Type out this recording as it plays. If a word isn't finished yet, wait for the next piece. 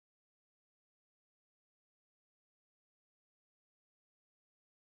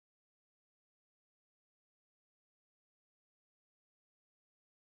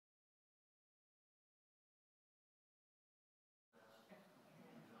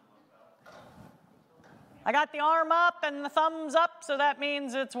I got the arm up and the thumbs up, so that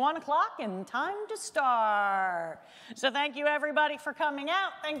means it's 1 o'clock and time to start. So thank you everybody for coming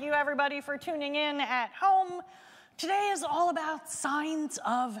out. Thank you everybody for tuning in at home. Today is all about signs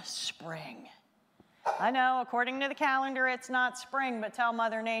of spring. I know, according to the calendar, it's not spring, but tell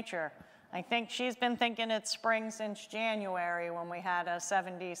Mother Nature. I think she's been thinking it's spring since January when we had a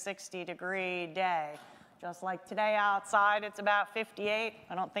 70, 60 degree day. Just like today outside, it's about 58.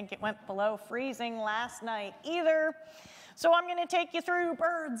 I don't think it went below freezing last night either. So I'm gonna take you through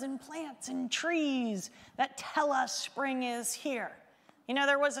birds and plants and trees that tell us spring is here. You know,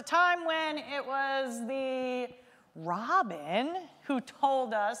 there was a time when it was the robin who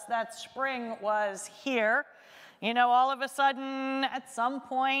told us that spring was here. You know, all of a sudden, at some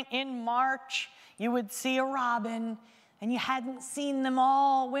point in March, you would see a robin and you hadn't seen them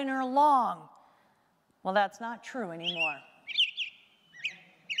all winter long. Well, that's not true anymore.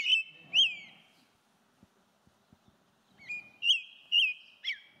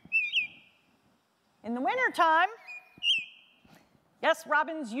 In the wintertime, yes,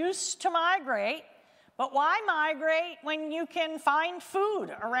 robins used to migrate, but why migrate when you can find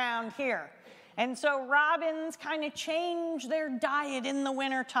food around here? And so robins kind of change their diet in the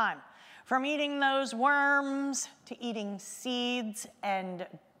wintertime, from eating those worms to eating seeds and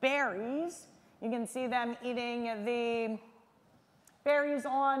berries. You can see them eating the berries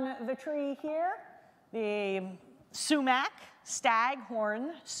on the tree here, the sumac,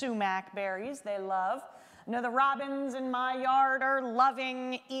 staghorn sumac berries they love. I know the robins in my yard are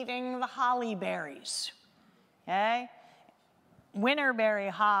loving eating the holly berries, okay? Winterberry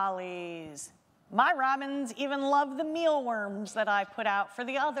hollies. My robins even love the mealworms that I put out for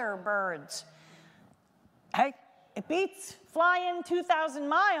the other birds. Hey, it beats flying 2,000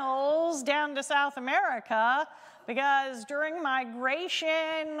 miles down to South America because during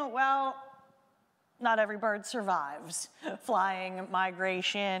migration, well, not every bird survives flying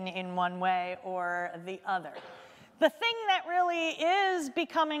migration in one way or the other. The thing that really is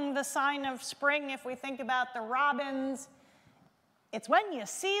becoming the sign of spring, if we think about the robins, it's when you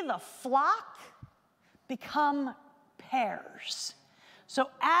see the flock become pairs. So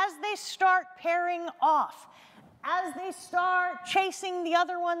as they start pairing off, as they start chasing the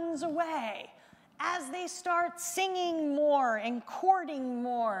other ones away, as they start singing more and courting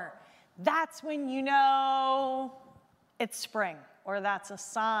more, that's when you know it's spring, or that's a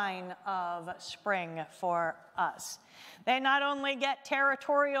sign of spring for us. They not only get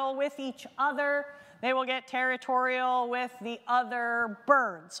territorial with each other, they will get territorial with the other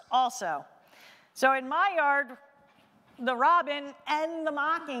birds also. So in my yard, the robin and the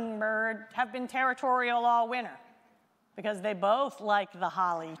mockingbird have been territorial all winter because they both like the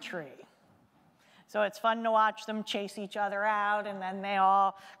holly tree. So it's fun to watch them chase each other out, and then they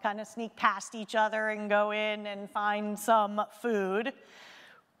all kind of sneak past each other and go in and find some food.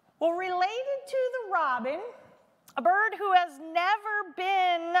 Well, related to the robin, a bird who has never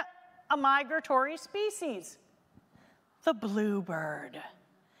been a migratory species, the bluebird.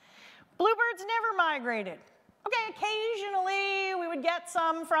 Bluebirds never migrated. Okay, occasionally we would get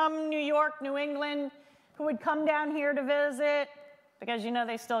some from New York, New England, who would come down here to visit, because you know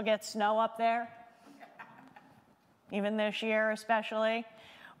they still get snow up there, even this year especially.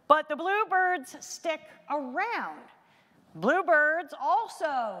 But the bluebirds stick around. Bluebirds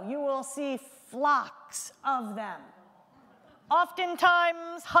also, you will see flocks of them,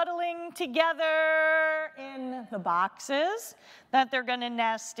 oftentimes huddling together in the boxes that they're gonna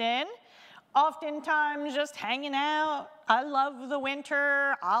nest in, oftentimes just hanging out. I love the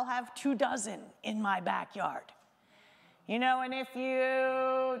winter. I'll have 24 in my backyard. You know, and if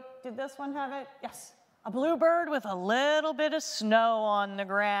you, did this one have it? Yes. A bluebird with a little bit of snow on the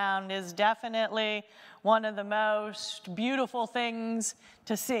ground is definitely one of the most beautiful things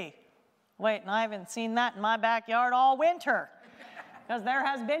to see. Wait, and I haven't seen that in my backyard all winter, because there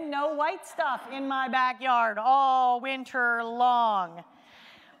has been no white stuff in my backyard all winter long.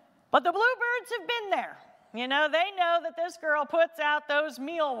 But the bluebirds have been there. You know, they know that this girl puts out those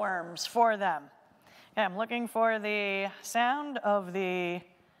mealworms for them. Okay, I'm looking for the sound of the,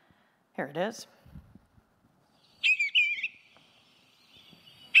 here it is.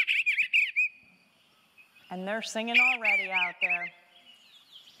 And they're singing already out there.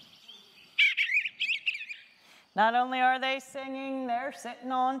 Not only are they singing, they're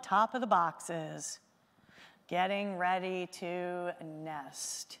sitting on top of the boxes, getting ready to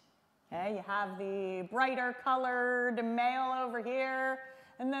nest. Okay, you have the brighter colored male over here,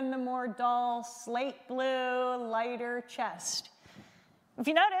 and then the more dull slate blue, lighter chest. If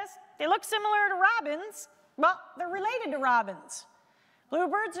you notice, they look similar to robins. Well, they're related to robins.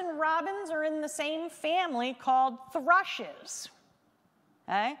 Bluebirds and robins are in the same family called thrushes.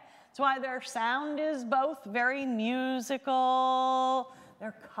 Okay? That's why their sound is both very musical.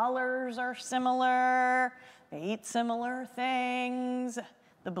 Their colors are similar. They eat similar things.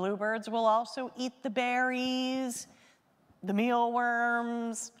 The bluebirds will also eat the berries, the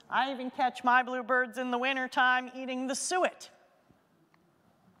mealworms. I even catch my bluebirds in the wintertime eating the suet.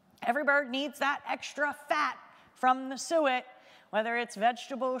 Every bird needs that extra fat from the suet, whether it's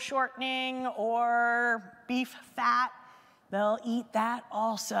vegetable shortening or beef fat. They'll eat that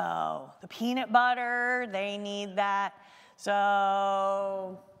also. The peanut butter, they need that.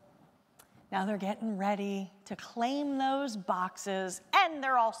 So now they're getting ready to claim those boxes, and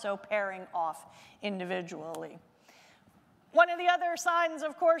they're also pairing off individually. One of the other signs,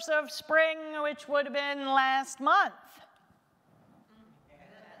 of course, of spring, which would have been last month.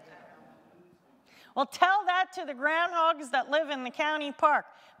 Well, tell that to the groundhogs that live in the county park,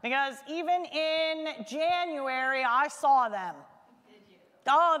 because even in January, I saw them. Did you?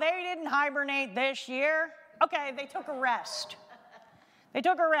 Oh, they didn't hibernate this year. Okay, they took a rest. They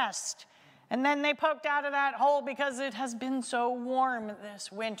took a rest. And then they poked out of that hole because it has been so warm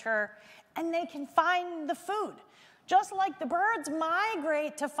this winter, and they can find the food. Just like the birds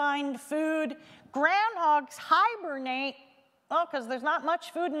migrate to find food, groundhogs hibernate, well, because there's not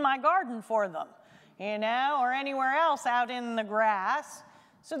much food in my garden for them, you know, or anywhere else out in the grass.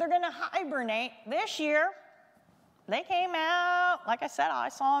 So they're going to hibernate. This year, they came out, like I said, I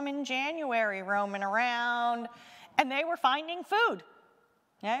saw them in January roaming around, and they were finding food,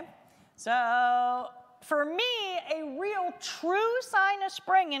 okay? So for me, a real true sign of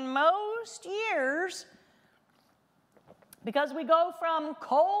spring in most years, because we go from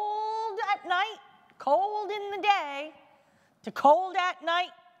cold at night, cold in the day, to cold at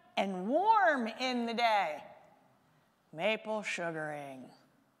night and warm in the day. Maple sugaring,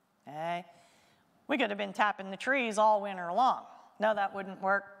 okay? We could have been tapping the trees all winter long. No, that wouldn't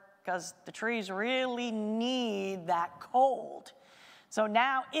work because the trees really need that cold. So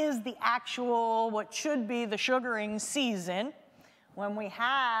now is the actual, what should be the sugaring season, when we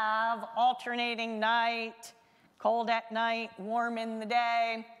have alternating night, cold at night, warm in the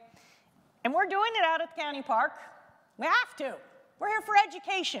day. And we're doing it out at the county park. We have to. We're here for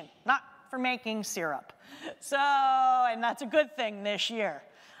education, not for making syrup. So, and that's a good thing this year.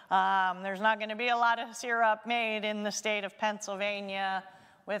 There's not going to be a lot of syrup made in the state of Pennsylvania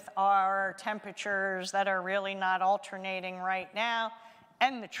with our temperatures that are really not alternating right now.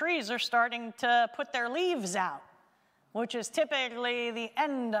 And the trees are starting to put their leaves out, which is typically the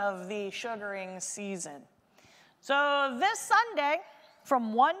end of the sugaring season. So this Sunday,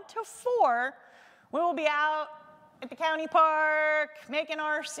 from 1 to 4, we will be out at the county park making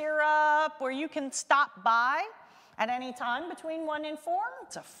our syrup, where you can stop by at any time between 1 and 4.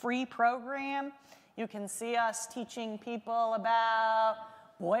 It's a free program. You can see us teaching people about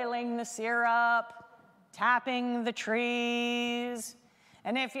boiling the syrup, tapping the trees.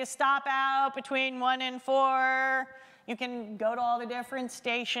 And if you stop out between 1 and 4, you can go to all the different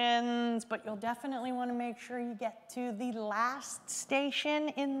stations, but you'll definitely want to make sure you get to the last station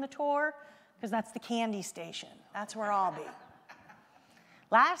in the tour, because that's the candy station. That's where I'll be.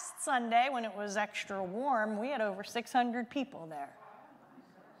 Last Sunday, when it was extra warm, we had over 600 people there.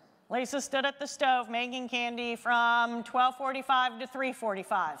 Lisa stood at the stove making candy from 12:45 to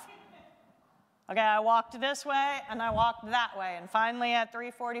 3:45. Okay, I walked this way and I walked that way, and finally at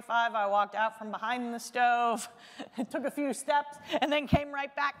 3:45 I walked out from behind the stove, took a few steps, and then came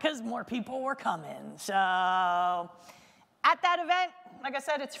right back because more people were coming. So at that event, like I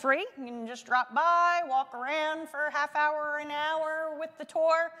said, it's free. You can just drop by, walk around for a half hour or an hour with the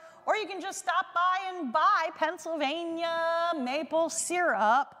tour, or you can just stop by and buy Pennsylvania maple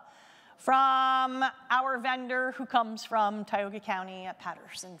syrup from our vendor who comes from Tioga County at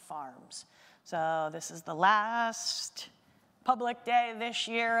Patterson Farms. So this is the last public day this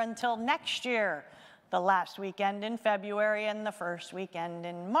year until next year, the last weekend in February and the first weekend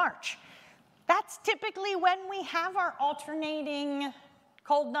in March. That's typically when we have our alternating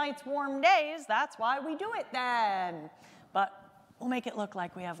cold nights, warm days. That's why we do it then. But we'll make it look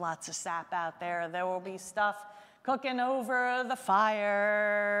like we have lots of sap out there. There will be stuff cooking over the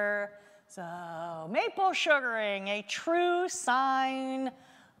fire. So maple sugaring, a true sign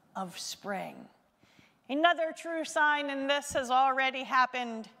of spring. Another true sign, and this has already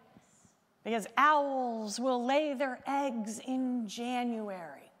happened, because owls will lay their eggs in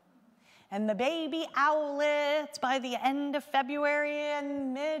January. And the baby owlets by the end of February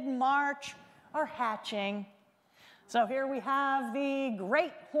and mid-March are hatching. So here we have the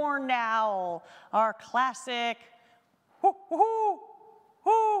great horned owl, our classic hoo, hoo,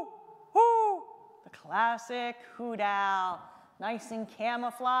 classic hoot owl, nice and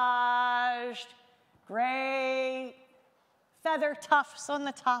camouflaged, great feather tufts on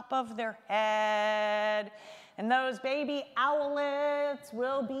the top of their head. And those baby owlets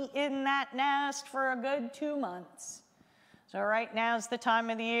will be in that nest for a good 2 months. So right now's the time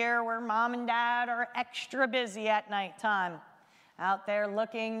of the year where mom and dad are extra busy at nighttime, out there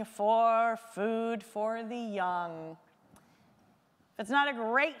looking for food for the young. If it's not a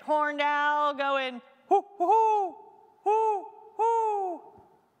great horned owl going, hoo, hoo, hoo, hoo.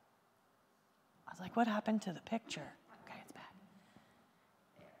 I was like, what happened to the picture? Okay, it's back.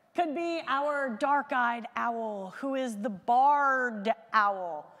 Could be our dark-eyed owl, who is the barred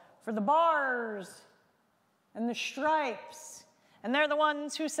owl, for the bars and the stripes. And they're the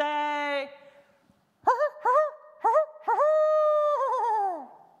ones who say,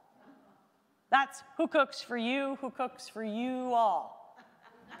 that's who cooks for you, who cooks for you all.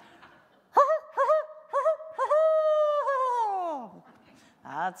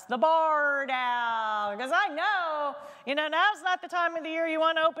 That's the barred owl, because I know, now's not the time of the year you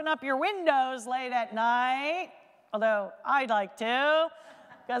want to open up your windows late at night, although I'd like to,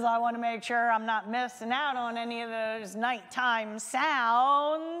 because I want to make sure I'm not missing out on any of those nighttime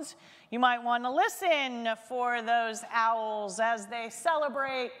sounds. You might want to listen for those owls as they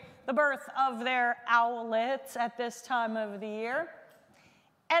celebrate the birth of their owlets at this time of the year.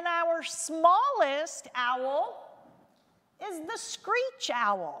 And our smallest owl is the screech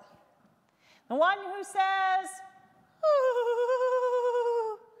owl, the one who says,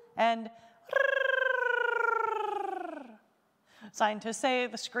 ooh, and scientists say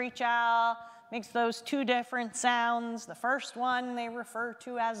the screech owl makes those two different sounds. The first one they refer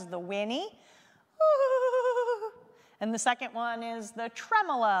to as the whinny, ooh, and the second one is the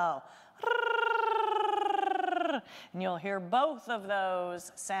tremolo. And you'll hear both of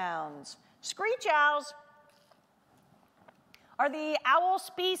those sounds. Screech owls are the owl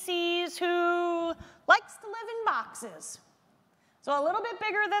species who likes to live in boxes. So a little bit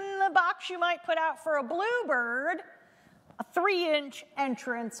bigger than the box you might put out for a bluebird, a 3-inch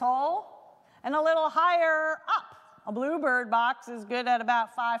entrance hole, and a little higher up. A bluebird box is good at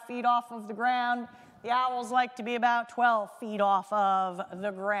about 5 feet off of the ground. The owls like to be about 12 feet off of the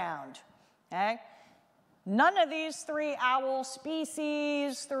ground, okay? None of these 3 owl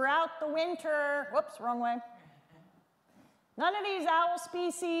species throughout the winter, whoops, wrong way. None of these owl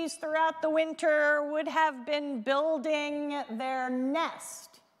species throughout the winter would have been building their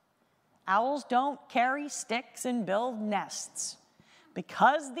nest. Owls don't carry sticks and build nests.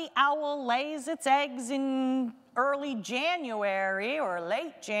 Because the owl lays its eggs in early January or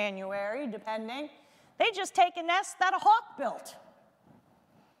late January, depending, they just take a nest that a hawk built.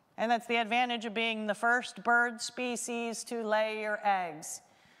 And that's the advantage of being the first bird species to lay your eggs.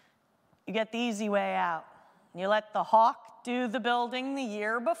 You get the easy way out. You let the hawk do the building the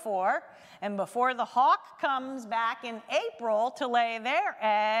year before, and before the hawk comes back in April to lay their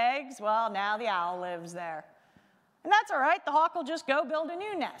eggs, well, now the owl lives there. And that's all right, the hawk will just go build a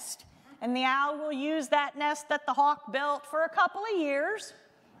new nest. And the owl will use that nest that the hawk built for a couple of years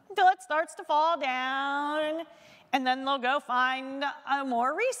until it starts to fall down, and then they'll go find a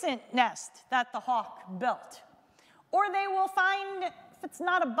more recent nest that the hawk built. Or they will find, if it's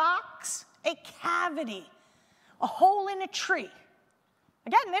not a box, a cavity, a hole in a tree.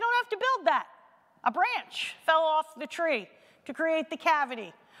 Again, they don't have to build that. A branch fell off the tree to create the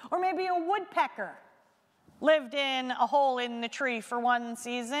cavity. Or maybe a woodpecker lived in a hole in the tree for one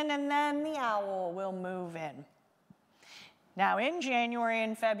season, and then the owl will move in. Now, in January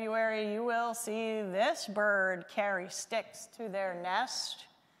and February, you will see this bird carry sticks to their nest,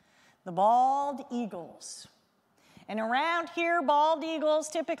 the bald eagles. And around here, bald eagles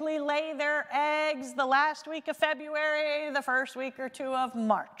typically lay their eggs the last week of February, the first week or 2 of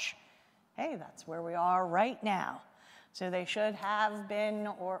March. Hey, that's where we are right now. So they should have been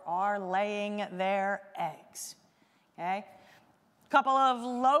or are laying their eggs, okay? A couple of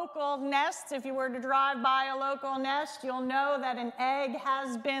local nests. If you were to drive by a local nest, you'll know that an egg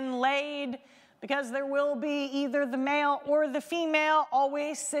has been laid because there will be either the male or the female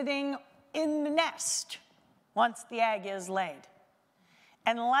always sitting in the nest once the egg is laid.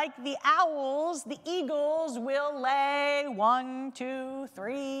 And like the owls, the eagles will lay 1, 2,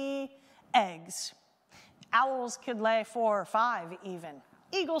 3 eggs. Owls could lay 4 or 5 even.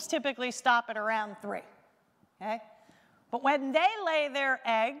 Eagles typically stop at around 3, okay? But when they lay their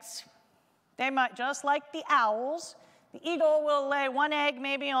eggs, they might, just like the owls, the eagle will lay 1 egg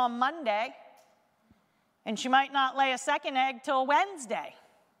maybe on Monday, and she might not lay a second egg till Wednesday.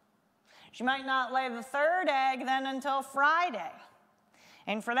 She might not lay the 3rd egg then until Friday.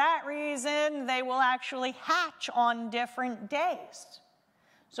 And for that reason, they will actually hatch on different days.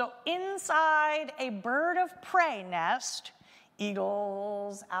 So inside a bird of prey nest,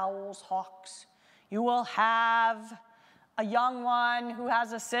 eagles, owls, hawks, you will have a young one who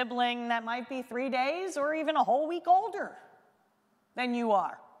has a sibling that might be 3 days or even a whole week older than you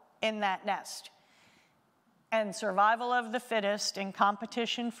are in that nest. And survival of the fittest and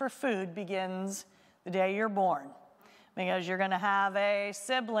competition for food begins the day you're born, because you're going to have a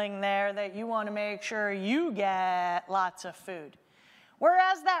sibling there that you want to make sure you get lots of food.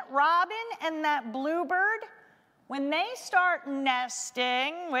 Whereas that robin and that bluebird, when they start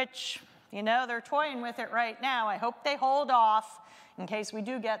nesting, which, you know, they're toying with it right now. I hope they hold off in case we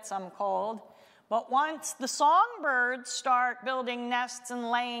do get some cold. But once the songbirds start building nests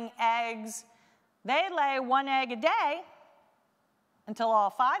and laying eggs, they lay 1 egg a day until all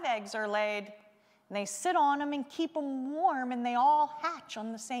 5 eggs are laid. And they sit on them and keep them warm, and they all hatch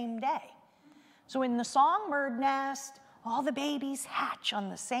on the same day. So in the songbird nest, all the babies hatch on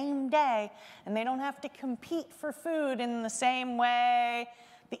the same day, and they don't have to compete for food in the same way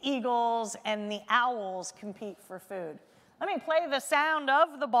the eagles and the owls compete for food. Let me play the sound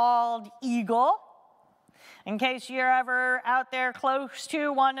of the bald eagle in case you're ever out there close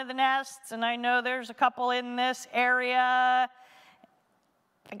to one of the nests, and I know there's a couple in this area,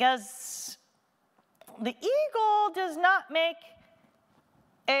 because the eagle does not make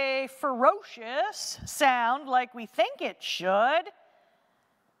a ferocious sound like we think it should.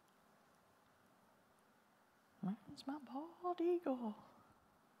 Where's my bald eagle?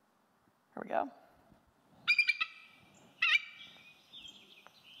 Here we go.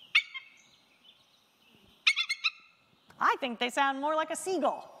 I think they sound more like a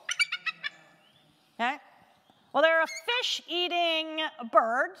seagull. Okay? Well, they're a fish-eating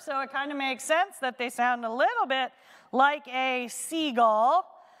bird, so it kind of makes sense that they sound a little bit like a seagull.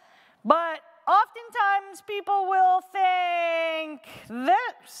 But oftentimes people will think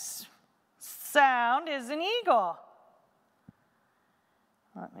this sound is an eagle.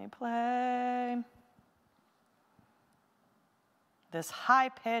 Let me play this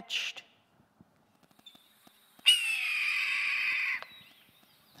high-pitched.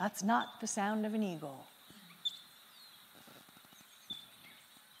 That's not the sound of an eagle.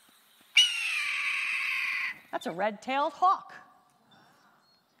 That's a red-tailed hawk.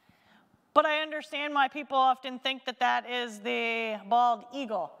 But I understand why people often think that that is the bald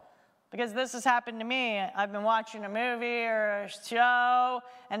eagle, because this has happened to me. I've been watching a movie or a show,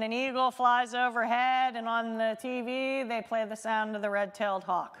 and an eagle flies overhead, and on the TV, they play the sound of the red-tailed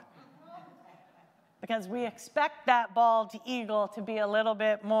hawk. Because we expect that bald eagle to be a little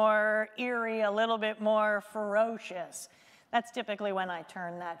bit more eerie, a little bit more ferocious. That's typically when I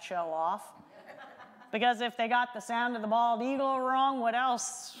turn that show off. Because if they got the sound of the bald eagle wrong, what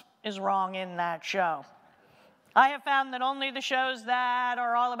else is wrong in that show? I have found that only the shows that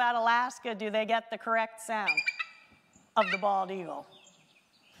are all about Alaska do they get the correct sound of the bald eagle.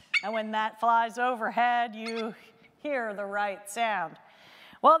 And when that flies overhead, you hear the right sound.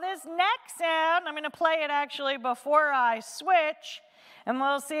 Well, this next sound, I'm going to play it actually before I switch, and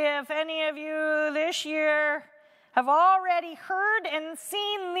we'll see if any of you this year have already heard and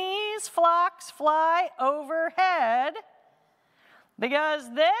seen these flocks fly overhead, because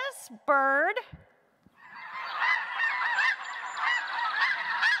this bird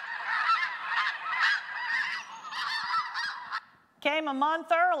came a month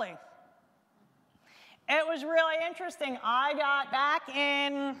early. It was really interesting. I got back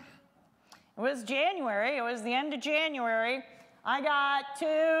in, it was January, it was the end of January. I got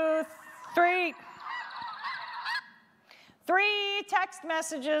three text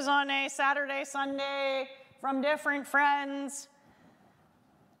messages on a Saturday, Sunday from different friends.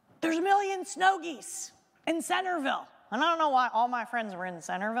 There's 1 million snow geese in Centerville. And I don't know why all my friends were in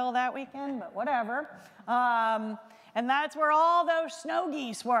Centerville that weekend, but whatever. And that's where all those snow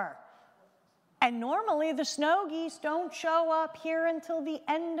geese were. And normally the snow geese don't show up here until the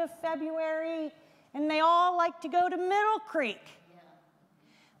end of February, and they all like to go to Middle Creek. Yeah.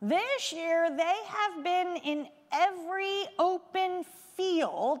 This year, they have been in every open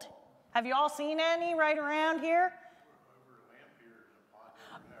field. Have you all seen any right around here?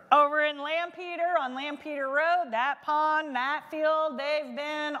 Over in Lampeter, on Lampeter Road, that pond, that field, they've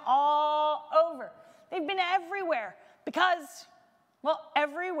been all over. They've been everywhere because, well,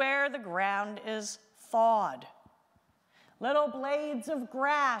 everywhere the ground is thawed. Little blades of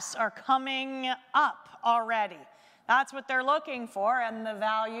grass are coming up already. That's what they're looking for, and the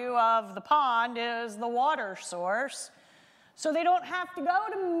value of the pond is the water source. So they don't have to go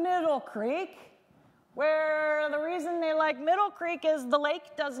to Middle Creek where the reason they like Middle Creek is the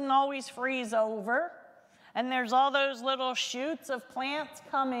lake doesn't always freeze over, and there's all those little shoots of plants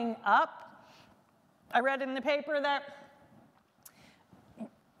coming up. I read in the paper that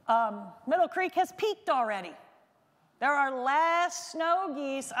Middle Creek has peaked already. There are less snow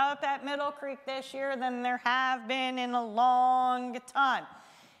geese up at Middle Creek this year than there have been in a long time.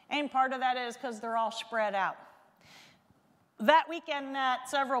 And part of that is because they're all spread out. That weekend that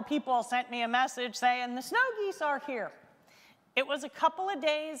several people sent me a message saying the snow geese are here. It was a couple of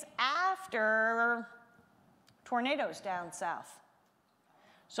days after tornadoes down south.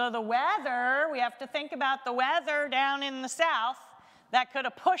 So the weather, we have to think about the weather down in the south that could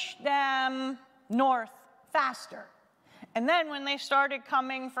have pushed them north faster. And then when they started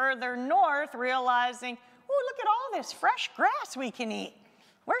coming further north, realizing, oh, look at all this fresh grass we can eat.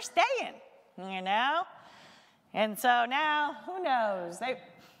 We're staying, you know? And so now, who knows? Give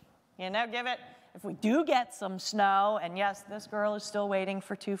it, if we do get some snow, and yes, this girl is still waiting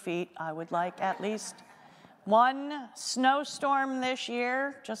for 2 feet. I would like at least one snowstorm this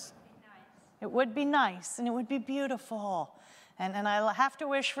year. It would be nice, and it would be beautiful. And I have to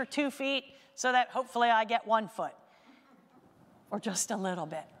wish for 2 feet so that hopefully I get 1 foot. Or just a little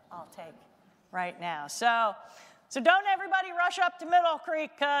bit, I'll take right now. So don't everybody rush up to Middle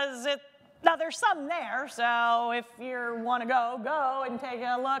Creek, because now there's some there, so if you want to go and take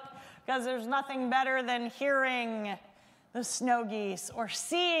a look, because there's nothing better than hearing the snow geese or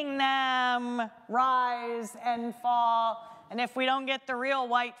seeing them rise and fall. And if we don't get the real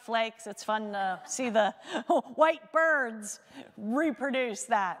white flakes, it's fun to see the white birds reproduce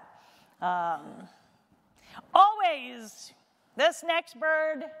that. Always, this next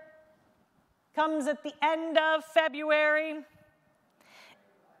bird comes at the end of February.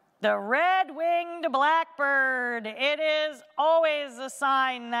 The red-winged blackbird. It is always a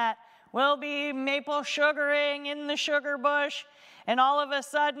sign that we'll be maple sugaring in the sugar bush, and all of a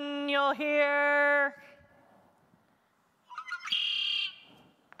sudden you'll hear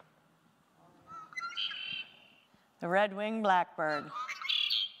the red-winged blackbird.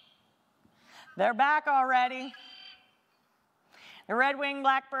 They're back already. The red-winged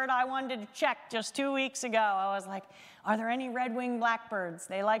blackbird, I wanted to check just 2 weeks ago. I was like, are there any red-winged blackbirds?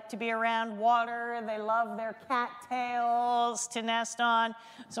 They like to be around water. They love their cattails to nest on.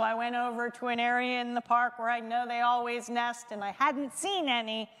 So I went over to an area in the park where I know they always nest, and I hadn't seen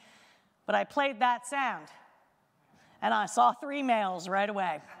any, but I played that sound. And I saw 3 males right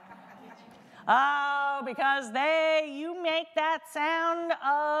away. Oh, because you make that sound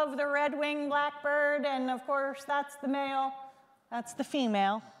of the red-winged blackbird, and of course that's the male. That's the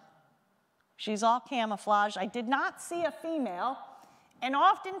female. She's all camouflaged. I did not see a female. And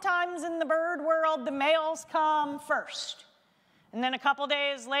oftentimes in the bird world, the males come first. And then a couple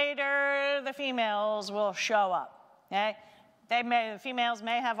days later, the females will show up. Okay? The females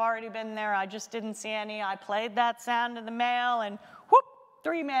may have already been there. I just didn't see any. I played that sound of the male, and whoop,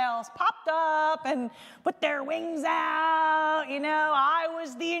 3 males popped up and put their wings out. I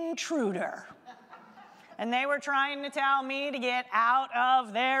was the intruder. And they were trying to tell me to get out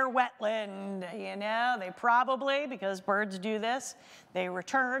of their wetland. They probably, because birds do this, they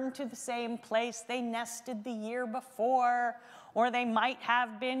return to the same place they nested the year before, or they might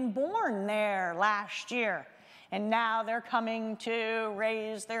have been born there last year. And now they're coming to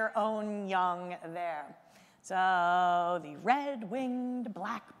raise their own young there. So the red-winged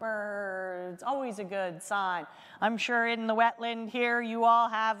blackbirds, always a good sign. I'm sure in the wetland here, you all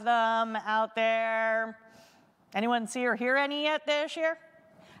have them out there. Anyone see or hear any yet this year?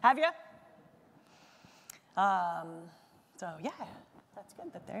 Have you? So yeah, that's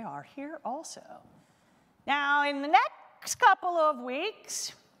good that they are here also. Now, in the next couple of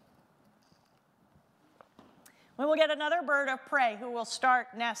weeks, we will get another bird of prey who will start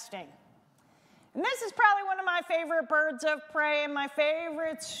nesting. And this is probably one of my favorite birds of prey and my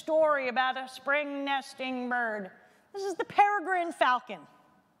favorite story about a spring nesting bird. This is the peregrine falcon.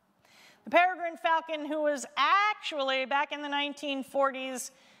 The peregrine falcon, who was actually, back in the 1940s,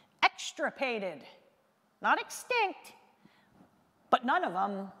 extirpated. Not extinct, but none of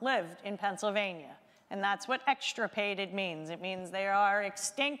them lived in Pennsylvania. And that's what extirpated means. It means they are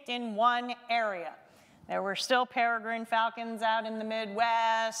extinct in one area. There were still peregrine falcons out in the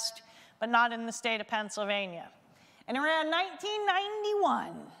Midwest, but not in the state of Pennsylvania. And around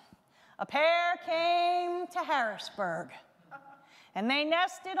 1991, a pair came to Harrisburg. And they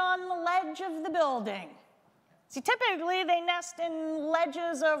nested on the ledge of the building. See, typically they nest in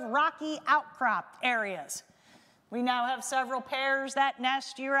ledges of rocky outcropped areas. We now have several pairs that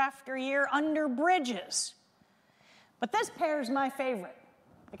nest year after year under bridges. But this pair is my favorite.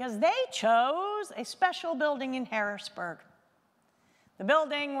 because they chose a special building in Harrisburg, the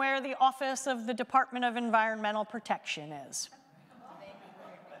building where the office of the Department of Environmental Protection is.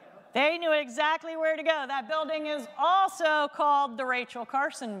 They knew exactly where to go. That building is also called the Rachel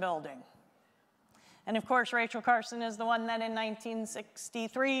Carson Building. And of course, Rachel Carson is the one that in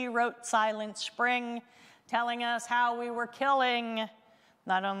 1963 wrote Silent Spring, telling us how we were killing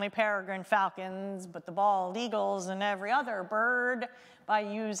not only peregrine falcons, but the bald eagles and every other bird by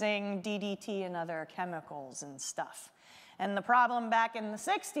using DDT and other chemicals and stuff. And the problem back in the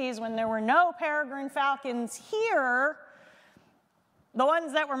 60s, when there were no peregrine falcons here, the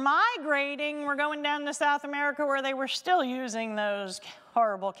ones that were migrating were going down to South America where they were still using those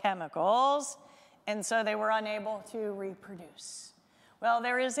horrible chemicals, and so they were unable to reproduce. Well,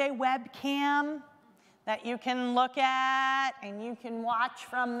 there is a webcam that you can look at, and you can watch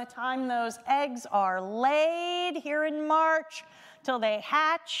from the time those eggs are laid here in March till they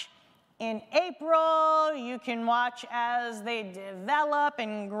hatch in April. You can watch as they develop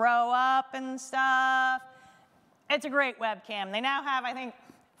and grow up and stuff. It's a great webcam. They now have, I think,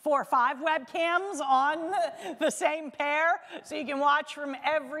 4 or 5 webcams on the same pair, so you can watch from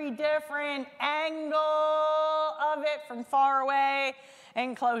every different angle of it, from far away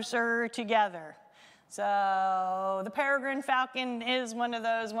and closer together. So the peregrine falcon is one of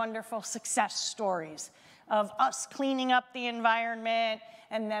those wonderful success stories of us cleaning up the environment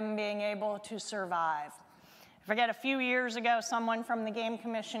and them being able to survive. I forget, a few years ago, someone from the Game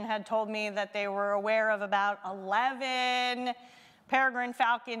Commission had told me that they were aware of about 11 peregrine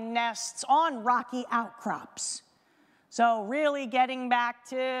falcon nests on rocky outcrops. So really getting back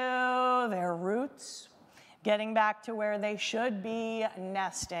to their roots, getting back to where they should be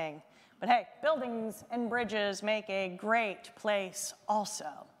nesting. But hey, buildings and bridges make a great place also.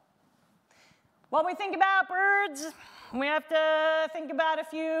 When we think about birds, we have to think about a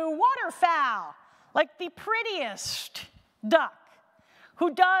few waterfowl, like the prettiest duck,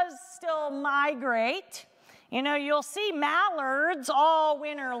 who does still migrate. You know, you'll see mallards all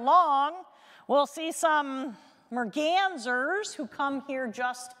winter long. We'll see some mergansers who come here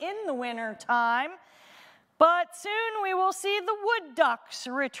just in the winter time. But soon we will see the wood ducks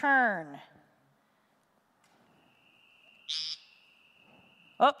return.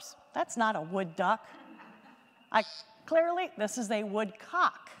 Oops, that's not a wood duck. Clearly, this is a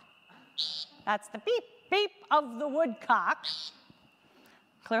woodcock. That's the beep, beep of the woodcock.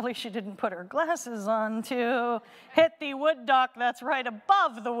 Clearly, she didn't put her glasses on to hit the wood duck that's right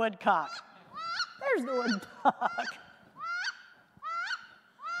above the woodcock. There's the wood duck.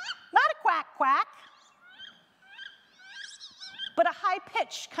 Not a quack quack, but a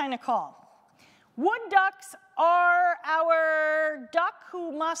high-pitched kind of call. Wood ducks are our duck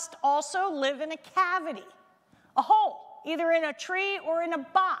who must also live in a cavity, a hole, either in a tree or in a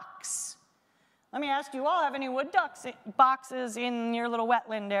box. Let me ask, do you all have any wood ducks boxes in your little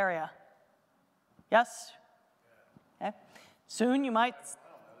wetland area? Yes? Okay. Soon you might.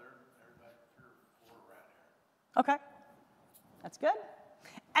 Okay, that's good.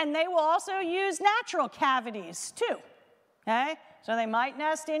 And they will also use natural cavities too. Okay, so they might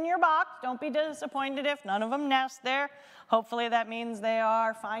nest in your box. Don't be disappointed if none of them nest there. Hopefully that means they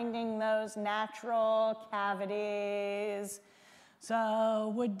are finding those natural cavities.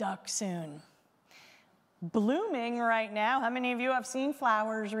 So wood duck soon. Blooming right now. How many of you have seen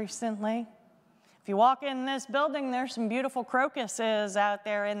flowers recently? If you walk in this building, there's some beautiful crocuses out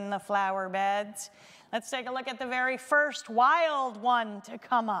there in the flower beds. Let's take a look at the very first wild one to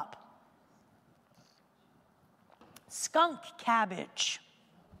come up. Skunk cabbage.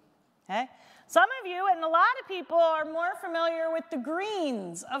 Okay? Some of you and a lot of people are more familiar with the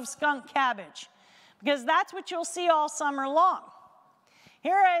greens of skunk cabbage because that's what you'll see all summer long.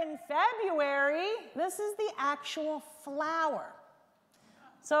 Here in February, this is the actual flower.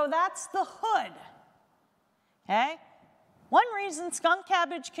 So that's the hood. Okay? One reason skunk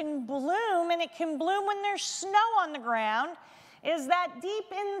cabbage can bloom, and it can bloom when there's snow on the ground, is that deep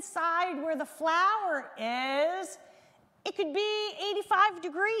inside where the flower is, it could be 85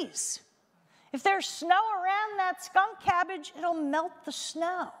 degrees. If there's snow around that skunk cabbage, it'll melt the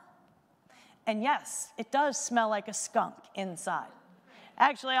snow. And yes, it does smell like a skunk inside.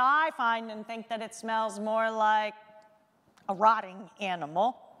 Actually, I find and think that it smells more like a rotting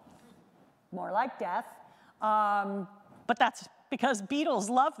animal, more like death. But that's because beetles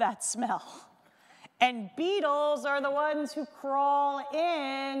love that smell. And beetles are the ones who crawl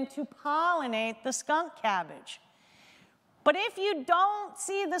in to pollinate the skunk cabbage. But if you don't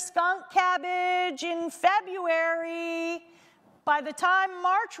see the skunk cabbage in February, By the time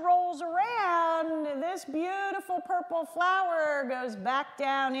March rolls around, this beautiful purple flower goes back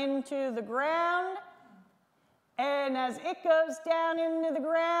down into the ground. And as it goes down into the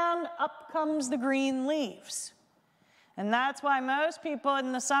ground, up comes the green leaves. And that's why most people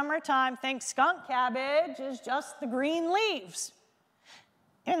in the summertime think skunk cabbage is just the green leaves.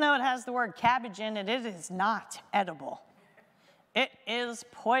 Even though it has the word cabbage in it, it is not edible. It is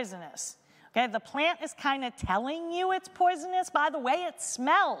poisonous. Okay, the plant is kind of telling you it's poisonous by the way it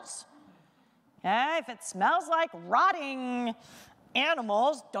smells. Okay, if it smells like rotting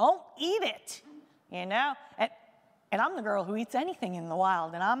animals, don't eat it. You know, and I'm the girl who eats anything in the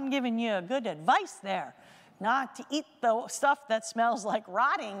wild, and I'm giving you a good advice there, not to eat the stuff that smells like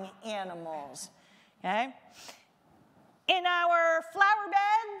rotting animals. Okay, in our flower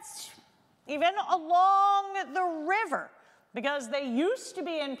beds, even along the river, because they used to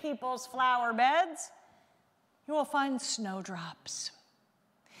be in people's flower beds, you will find snowdrops.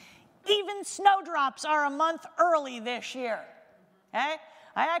 Even snowdrops are a month early this year. Okay?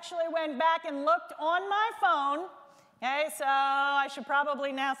 I actually went back and looked on my phone. Okay, so I should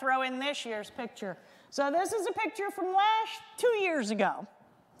probably now throw in this year's picture. So this is a picture from 2 years ago,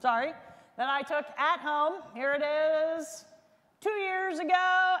 that I took at home. Here it is. 2 years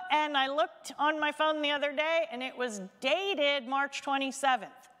ago, and I looked on my phone the other day, and it was dated March 27th.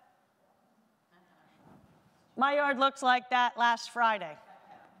 My yard looks like that last Friday.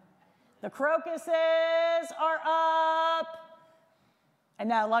 The crocuses are up. And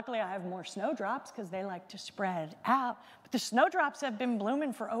now, luckily, I have more snowdrops because they like to spread out. But the snowdrops have been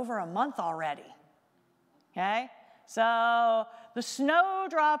blooming for over a month already. Okay? So the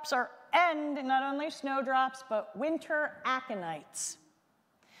snowdrops are and not only snowdrops, but winter aconites.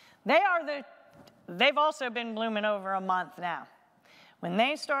 They've also been blooming over a month now. When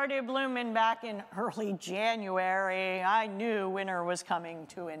they started blooming back in early January, I knew winter was coming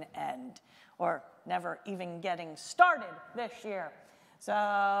to an end, or never even getting started this year.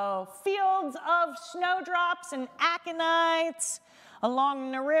 So fields of snowdrops and aconites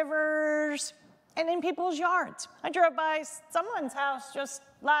along the rivers and in people's yards. I drove by someone's house just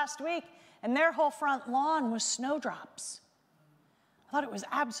last week, and their whole front lawn was snowdrops. I thought it was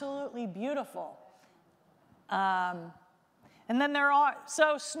absolutely beautiful. And then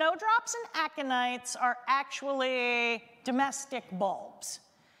so snowdrops and aconites are actually domestic bulbs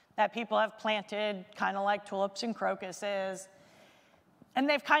that people have planted, kind of like tulips and crocuses. And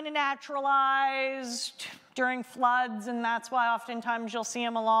they've kind of naturalized during floods, and that's why oftentimes you'll see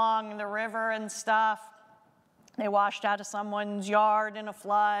them along the river and stuff. They washed out of someone's yard in a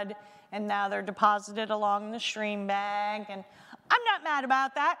flood, and now they're deposited along the stream bank. And I'm not mad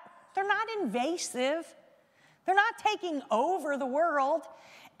about that. They're not invasive. They're not taking over the world.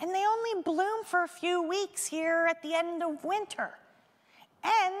 And they only bloom for a few weeks here at the end of winter.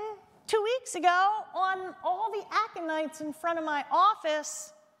 And 2 weeks ago, on all the aconites in front of my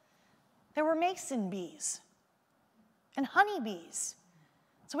office, there were mason bees and honeybees.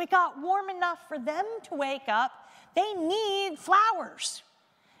 So it got warm enough for them to wake up. They need flowers.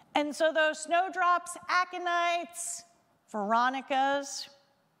 And so those snowdrops, aconites, veronicas,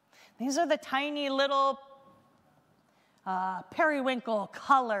 these are the tiny little periwinkle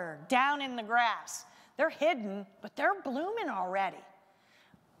color down in the grass. They're hidden, but they're blooming already.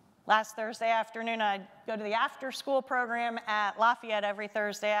 Last Thursday afternoon, I'd go to the after-school program at Lafayette every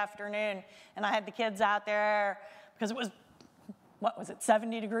Thursday afternoon, and I had the kids out there because it was,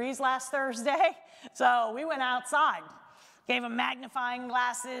 70 degrees last Thursday? So we went outside, gave them magnifying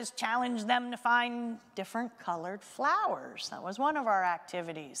glasses, challenged them to find different colored flowers. That was one of our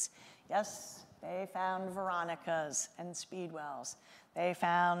activities. Yes, they found veronicas and speedwells. They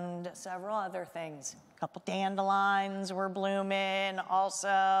found several other things. A couple dandelions were blooming,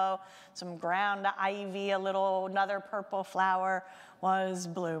 also some ground ivy, another purple flower was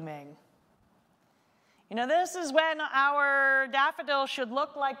blooming. You know, this is when our daffodils should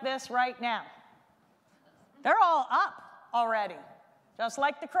look like this right now. They're all up already, just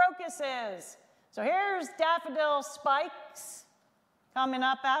like the crocuses. So here's daffodil spikes coming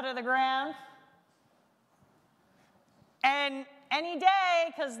up out of the ground. And any day,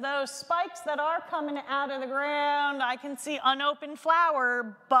 because those spikes that are coming out of the ground, I can see unopened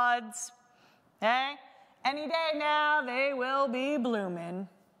flower buds. Okay? Any day now, they will be blooming.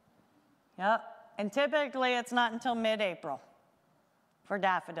 Yep. And typically, it's not until mid-April for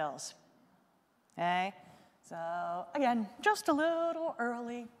daffodils. Okay? So, again, just a little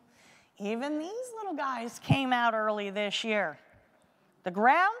early. Even these little guys came out early this year. The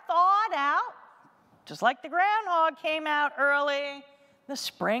ground thawed out, just like the groundhog came out early. The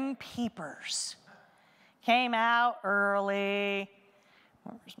spring peepers came out early.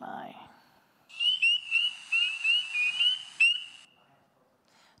 Where's my...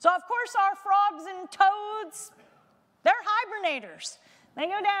 So of course our frogs and toads, they're hibernators. They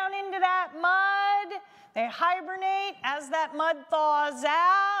go down into that mud, they hibernate. As that mud thaws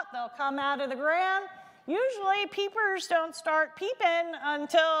out, they'll come out of the ground. Usually peepers don't start peeping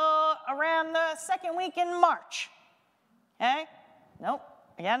until around the second week in March. Okay? Nope.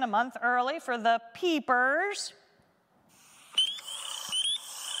 Again, a month early for the peepers.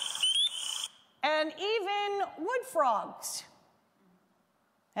 And even wood frogs.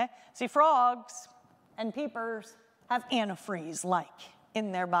 Okay? See, frogs and peepers have antifreeze-like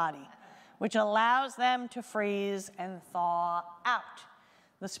in their body, which allows them to freeze and thaw out.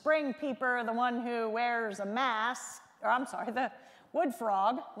 The spring peeper, the one who wears a mask, or I'm sorry, the wood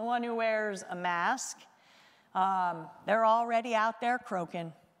frog, the one who wears a mask, they're already out there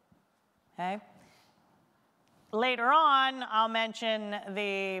croaking, okay? Later on, I'll mention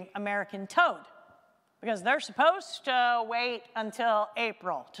the American toad, because they're supposed to wait until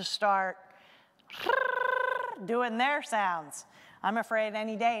April to start doing their sounds. I'm afraid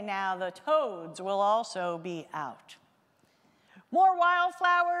any day now the toads will also be out. More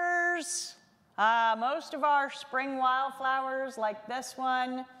wildflowers. Most of our spring wildflowers, like this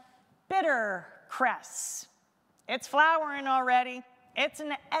one, bitter cress. It's flowering already. It's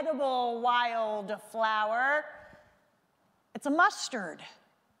an edible wildflower. It's a mustard.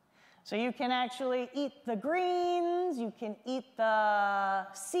 So you can actually eat the greens, you can eat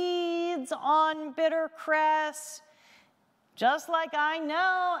the seeds on bitter cress. Just like I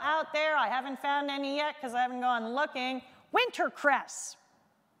know out there, I haven't found any yet because I haven't gone looking, winter cress.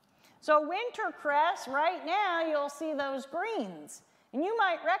 So winter cress, right now you'll see those greens. And you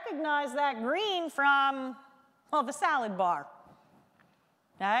might recognize that green from, well, the salad bar.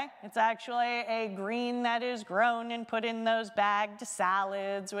 Okay? It's actually a green that is grown and put in those bagged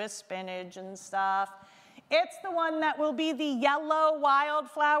salads with spinach and stuff. It's the one that will be the yellow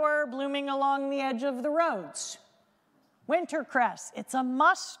wildflower blooming along the edge of the roads. Winter cress, it's a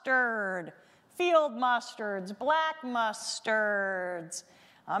mustard. Field mustards, black mustards.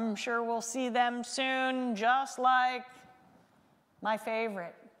 I'm sure we'll see them soon, just like my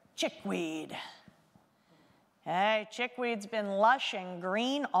favorite, chickweed. Hey, chickweed's been lush and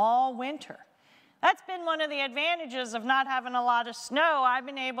green all winter. That's been one of the advantages of not having a lot of snow. I've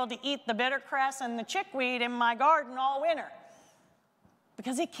been able to eat the bitter cress and the chickweed in my garden all winter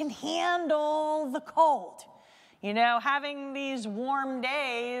because it can handle the cold. You know, having these warm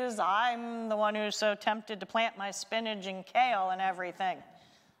days, I'm the one who's so tempted to plant my spinach and kale and everything.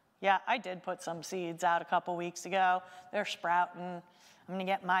 Yeah, I did put some seeds out a couple weeks ago. They're sprouting. I'm gonna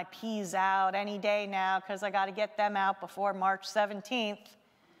get my peas out any day now because I gotta get them out before March 17th,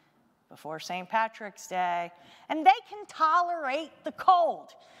 before St. Patrick's Day. And they can tolerate the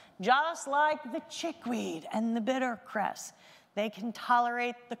cold, just like the chickweed and the bitter cress. They can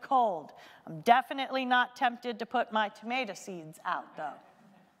tolerate the cold. I'm definitely not tempted to put my tomato seeds out, though,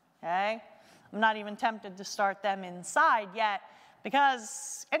 okay? I'm not even tempted to start them inside yet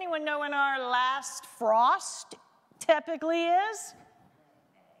because anyone know when our last frost typically is?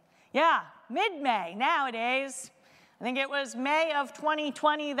 Yeah, mid-May nowadays. I think it was May of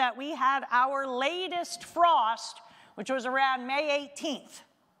 2020 that we had our latest frost, which was around May 18th.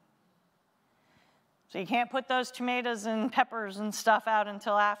 So you can't put those tomatoes and peppers and stuff out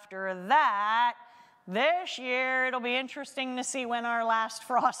until after that. This year, it'll be interesting to see when our last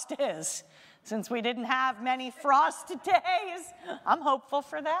frost is. Since we didn't have many frost days, I'm hopeful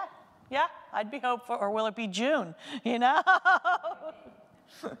for that. Yeah, I'd be hopeful. Or will it be June, you know?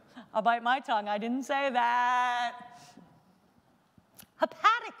 I'll bite my tongue. I didn't say that.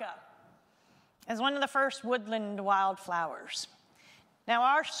 Hepatica is one of the first woodland wildflowers. Now,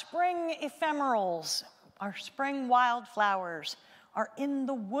 our spring ephemerals, our spring wildflowers are in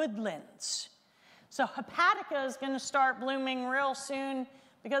the woodlands. So hepatica is going to start blooming real soon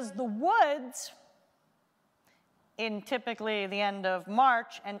because the woods, in typically the end of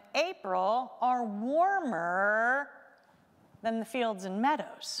March and April, are warmer than the fields and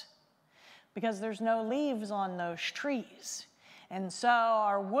meadows because there's no leaves on those trees. And so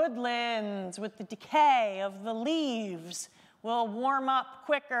our woodlands, with the decay of the leaves, will warm up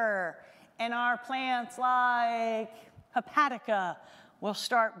quicker, and our plants like hepatica will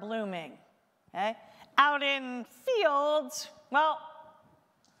start blooming, okay? Out in fields, well,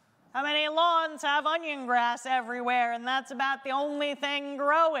 how many lawns have onion grass everywhere? And that's about the only thing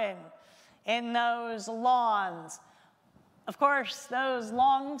growing in those lawns. Of course, those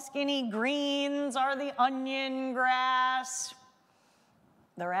long, skinny greens are the onion grass.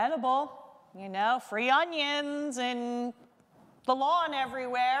 They're edible. you know, free onions and the lawn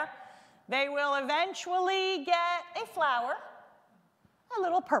everywhere, they will eventually get a flower, a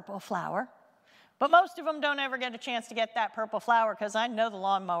little purple flower. But most of them don't ever get a chance to get that purple flower because I know the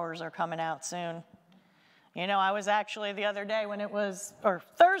lawnmowers are coming out soon. You know, I was actually the other day or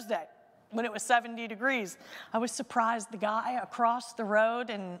Thursday, when it was 70 degrees, I was surprised the guy across the road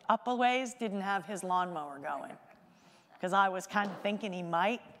and up a ways didn't have his lawnmower going. Because I was kind of thinking he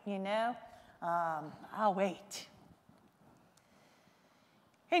might, you know. I'll wait.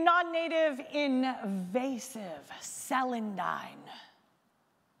 A non-native invasive celandine.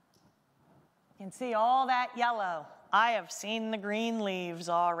 You can see all that yellow. I have seen the green leaves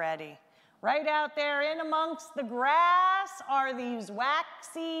already. Right out there in amongst the grass are these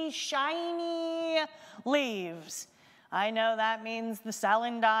waxy, shiny leaves. I know that means the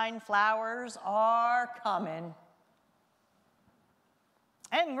celandine flowers are coming.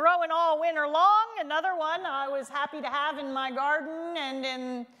 And growing all winter long, another one I was happy to have in my garden and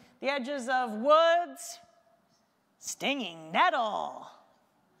in the edges of woods, stinging nettle.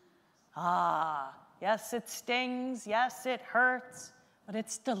 Ah, yes, it stings, yes, it hurts, but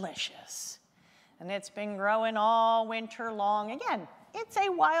it's delicious. And it's been growing all winter long. Again, it's a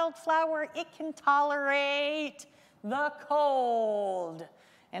wildflower. It can tolerate the cold.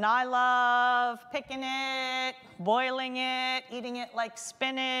 And I love picking it, boiling it, eating it like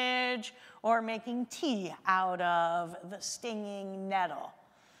spinach, or making tea out of the stinging nettle.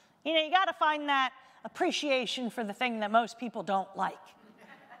 You know, you got to find that appreciation for the thing that most people don't like.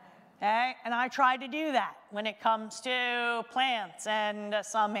 Okay? And I try to do that when it comes to plants and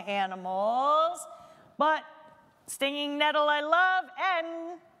some animals. But stinging nettle I love,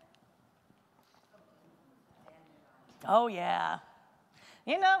 and oh yeah.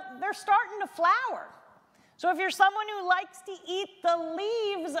 You know, they're starting to flower. So if you're someone who likes to eat the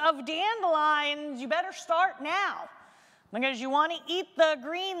leaves of dandelions, you better start now, because you want to eat the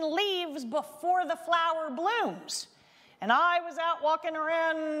green leaves before the flower blooms. And I was out walking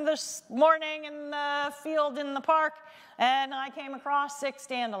around this morning in the field in the park, and I came across 6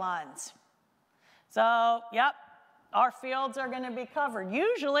 dandelions. So, yep, our fields are going to be covered.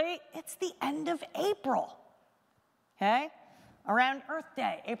 Usually, it's the end of April, okay? Around Earth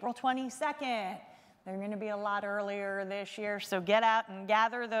Day, April 22nd. They're going to be a lot earlier this year, so get out and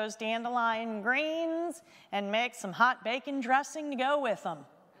gather those dandelion greens and make some hot bacon dressing to go with them.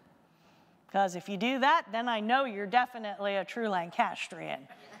 Because if you do that, then I know you're definitely a true Lancastrian.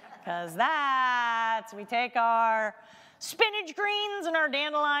 Because we take our spinach greens and our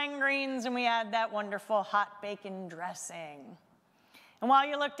dandelion greens and we add that wonderful hot bacon dressing. And while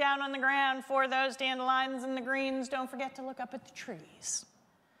you look down on the ground for those dandelions and the greens, don't forget to look up at the trees.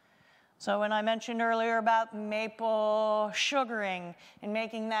 So when I mentioned earlier about maple sugaring and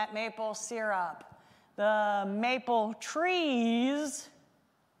making that maple syrup, the maple trees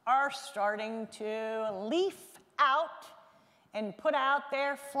are starting to leaf out and put out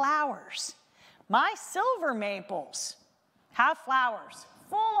their flowers. My silver maples have flowers,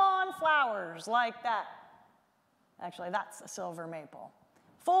 full-on flowers like that. Actually, that's a silver maple.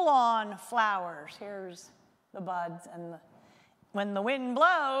 Full-on flowers. Here's the buds. And when the wind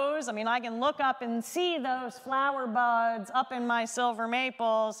blows, I mean, I can look up and see those flower buds up in my silver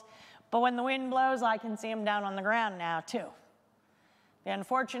maples. But when the wind blows, I can see them down on the ground now, too. The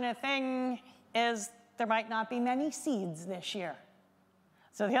unfortunate thing is there might not be many seeds this year.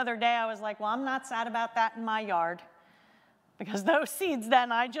 So the other day I was like, well, I'm not sad about that in my yard. Because those seeds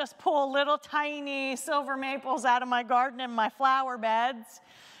then, I just pull little tiny silver maples out of my garden and my flower beds.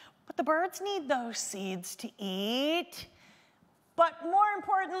 But the birds need those seeds to eat. But more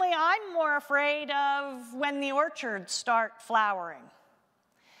importantly, I'm more afraid of when the orchards start flowering.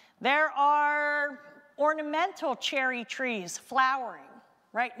 There are ornamental cherry trees flowering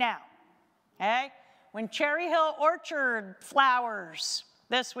right now, okay? When Cherry Hill Orchard flowers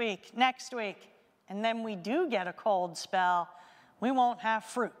this week, next week, and then we do get a cold spell, we won't have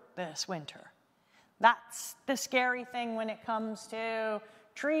fruit this winter. That's the scary thing when it comes to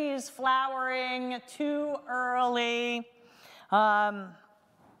trees flowering too early.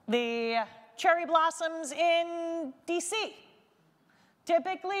 The cherry blossoms in DC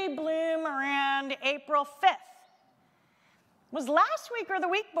typically bloom around April 5th. It was last week or the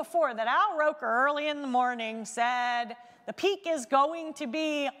week before that Al Roker early in the morning said the peak is going to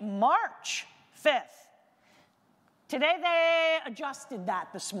be March 5th. Today they adjusted that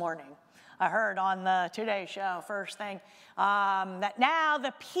this morning. I heard on the Today Show first thing that now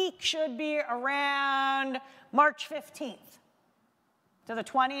the peak should be around March 15th to the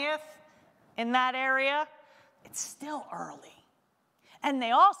 20th in that area. It's still early. And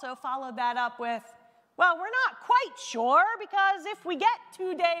they also followed that up with, well, we're not quite sure, because if we get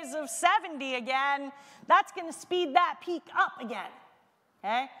 2 days of 70 again, that's going to speed that peak up again.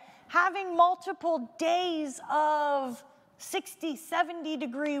 Okay? Having multiple days of 60,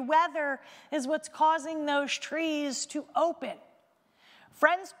 70-degree weather is what's causing those trees to open.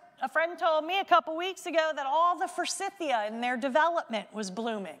 A friend told me a couple weeks ago that all the forsythia in their development was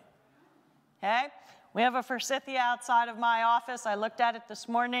blooming. Okay? We have a forsythia outside of my office. I looked at it this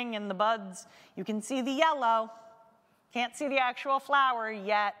morning, and the buds, you can see the yellow. Can't see the actual flower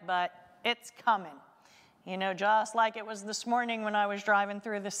yet, but it's coming. You know, just like it was this morning when I was driving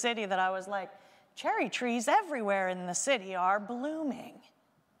through the city that I was like, cherry trees everywhere in the city are blooming.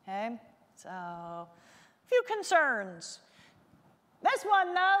 Okay? So, a few concerns. This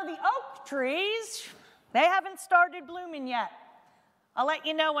one, though, the oak trees, they haven't started blooming yet. I'll let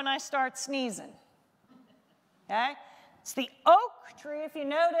you know when I start sneezing. Okay? It's the oak tree, if you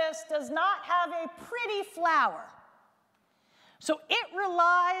notice, does not have a pretty flower. So it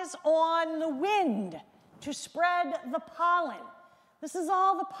relies on the wind to spread the pollen. This is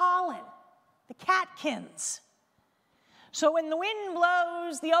all the pollen, the catkins. So when the wind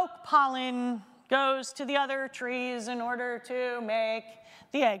blows, the oak pollen goes to the other trees in order to make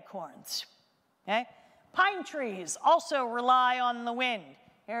the acorns. Okay? Pine trees also rely on the wind.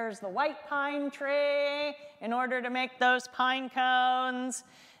 Here's the white pine tree in order to make those pine cones,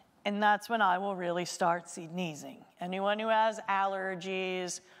 and that's when I will really start sneezing. Anyone who has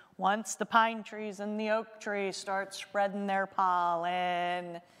allergies, once the pine trees and the oak trees start spreading their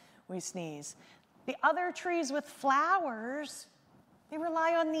pollen, we sneeze. The other trees with flowers, they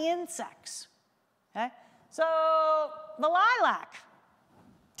rely on the insects. Okay? So the lilac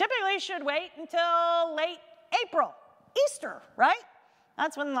typically should wait until late April, Easter, right?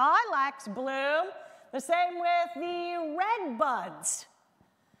 That's when lilacs bloom. The same with the red buds.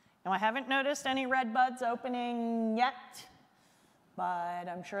 Now, I haven't noticed any red buds opening yet, but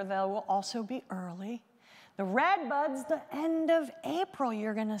I'm sure they will also be early. The red buds, the end of April,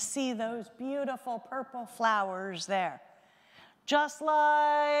 you're going to see those beautiful purple flowers there. Just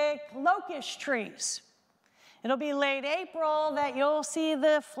like locust trees. It'll be late April that you'll see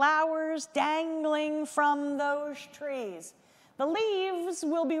the flowers dangling from those trees. The leaves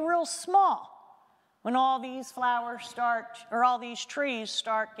will be real small when all these flowers start, or all these trees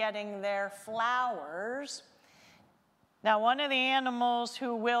start getting their flowers. Now, one of the animals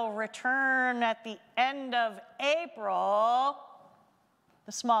who will return at the end of April,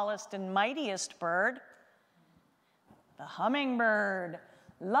 the smallest and mightiest bird, the hummingbird,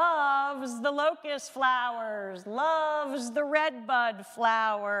 loves the locust flowers, loves the redbud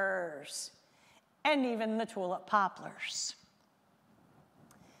flowers, and even the tulip poplars.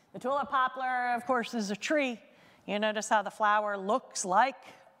 The tulip poplar, of course, is a tree. You notice how the flower looks like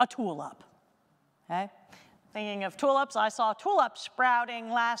a tulip. Okay? Thinking of tulips, I saw tulips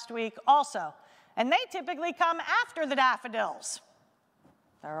sprouting last week also. And they typically come after the daffodils.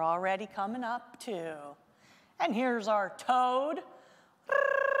 They're already coming up too. And here's our toad.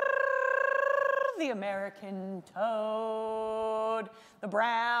 The American toad, the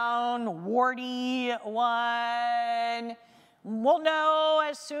brown, warty one. We'll know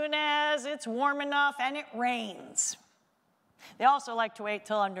as soon as it's warm enough and it rains. They also like to wait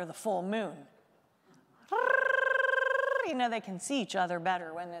till under the full moon. You know, they can see each other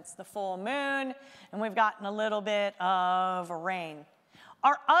better when it's the full moon and we've gotten a little bit of rain.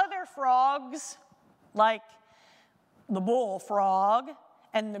 Our other frogs, like the bullfrog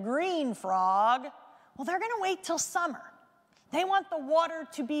and the green frog, well, they're going to wait till summer. They want the water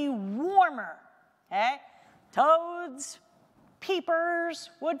to be warmer. Okay? Toads, peepers,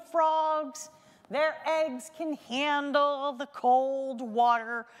 wood frogs, their eggs can handle the cold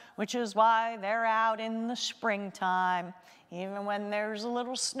water, which is why they're out in the springtime, even when there's a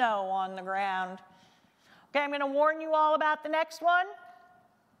little snow on the ground. Okay, I'm going to warn you all about the next one,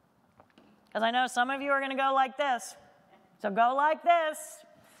 because I know some of you are going to go like this. So go like this.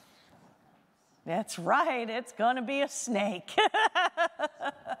 That's right, it's going to be a snake.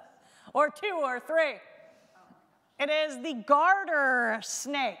 Or two or three. It is the garter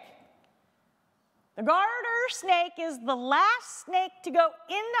snake. The garter snake is the last snake to go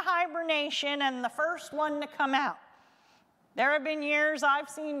into hibernation and the first one to come out. There have been years I've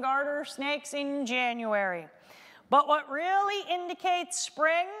seen garter snakes in January. But what really indicates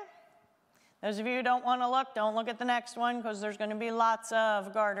spring, those of you who don't want to look, don't look at the next one because there's going to be lots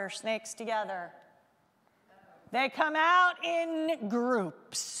of garter snakes together. They come out in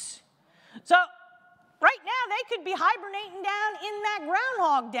groups. So right now they could be hibernating down in that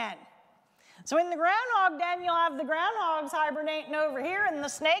groundhog den. So in the groundhog den, you'll have the groundhogs hibernating over here and the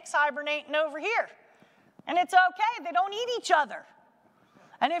snakes hibernating over here. And it's okay, they don't eat each other.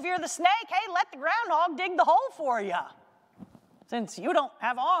 And if you're the snake, hey, let the groundhog dig the hole for you. Since you don't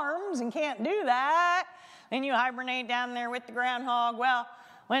have arms and can't do that, then you hibernate down there with the groundhog. Well,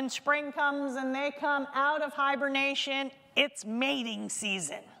 when spring comes and they come out of hibernation, it's mating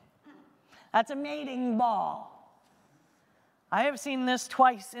season. That's a mating ball. I have seen this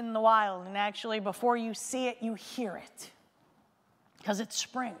twice in the wild, and actually before you see it, you hear it, because it's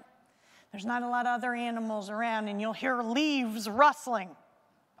spring. There's not a lot of other animals around, and you'll hear leaves rustling.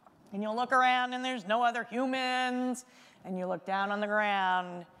 And you'll look around, and there's no other humans, and you look down on the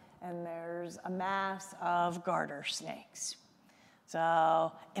ground, and there's a mass of garter snakes.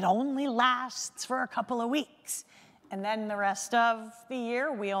 So it only lasts for a couple of weeks. And then the rest of the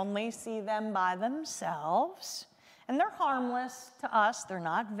year, we only see them by themselves. And they're harmless to us. They're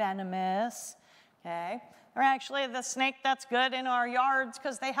not venomous, okay? They're actually the snake that's good in our yards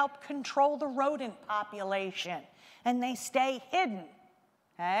because they help control the rodent population. And they stay hidden,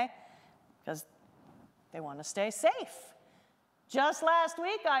 okay? Because they want to stay safe. Just last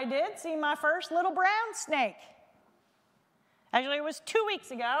week, I did see my first little brown snake. Actually, it was 2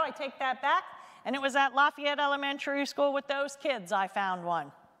 weeks ago. I take that back. And it was at Lafayette Elementary School with those kids I found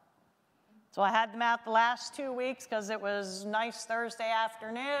one. So I had them out the last 2 weeks because it was nice Thursday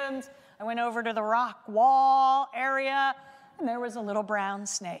afternoons. I went over to the rock wall area, and there was a little brown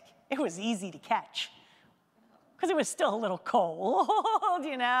snake. It was easy to catch because it was still a little cold,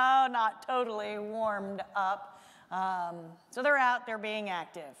 you know, not totally warmed up. So they're out, they're being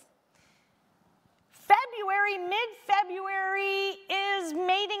active. February, mid-February is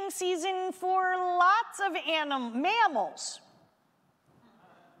mating season for lots of mammals.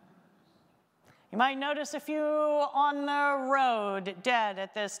 You might notice a few on the road dead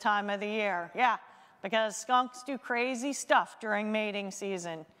at this time of the year. Yeah, because skunks do crazy stuff during mating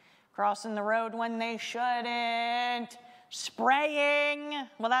season. Crossing the road when they shouldn't. Spraying,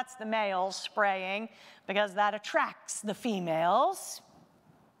 well, that's the males spraying because that attracts the females.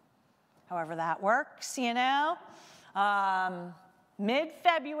 However that works, you know.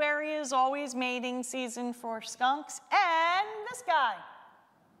 Mid-February is always mating season for skunks. And this guy.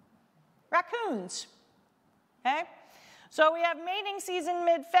 Raccoons, okay? So we have mating season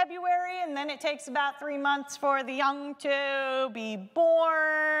mid-February, and then it takes about 3 months for the young to be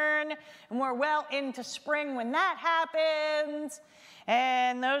born, and we're well into spring when that happens,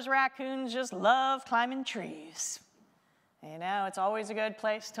 and those raccoons just love climbing trees. You know, it's always a good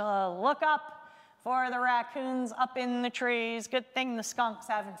place to look up for the raccoons up in the trees. Good thing the skunks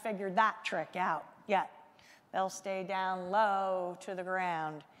haven't figured that trick out yet. They'll stay down low to the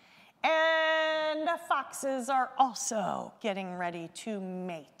ground. And foxes are also getting ready to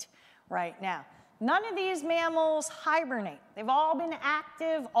mate right now. None of these mammals hibernate. They've all been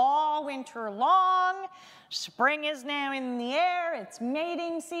active all winter long. Spring is now in the air. It's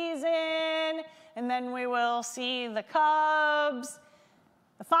mating season. And then we will see the cubs,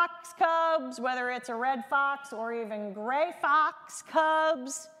 the fox cubs, whether it's a red fox or even gray fox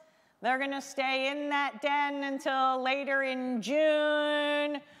cubs. They're going to stay in that den until later in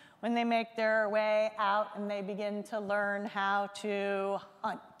June, when they make their way out and they begin to learn how to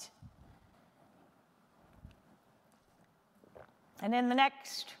hunt. And in the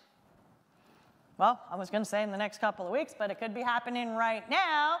next, well, I was going to say in the next couple of weeks, but it could be happening right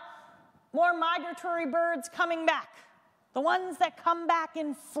now, more migratory birds coming back. The ones that come back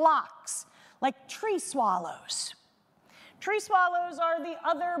in flocks, like tree swallows. Tree swallows are the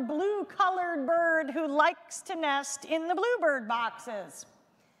other blue-colored bird who likes to nest in the bluebird boxes.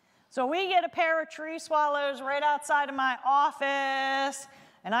 So we get a pair of tree swallows right outside of my office,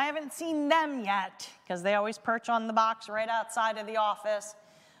 and I haven't seen them yet because they always perch on the box right outside of the office,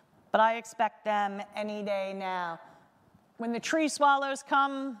 but I expect them any day now. When the tree swallows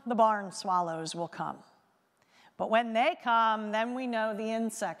come, the barn swallows will come. But when they come, then we know the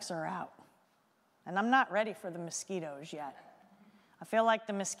insects are out. And I'm not ready for the mosquitoes yet. I feel like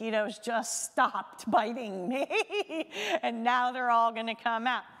the mosquitoes just stopped biting me, and now they're all going to come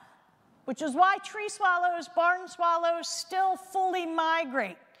out. Which is why tree swallows, barn swallows still fully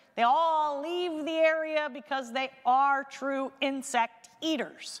migrate. They all leave the area because they are true insect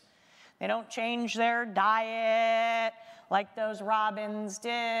eaters. They don't change their diet like those robins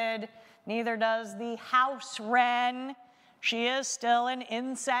did. Neither does the house wren. She is still an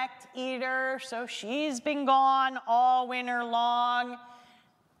insect eater, so she's been gone all winter long.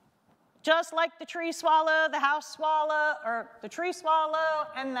 Just like the tree swallow, the house swallow, or the tree swallow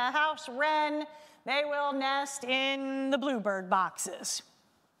and the house wren, they will nest in the bluebird boxes.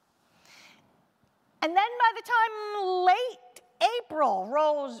 And then by the time late April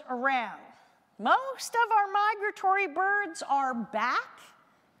rolls around, most of our migratory birds are back,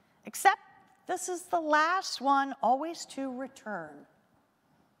 except this is the last one always to return.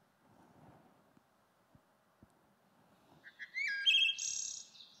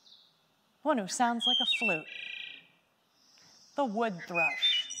 One who sounds like a flute, the wood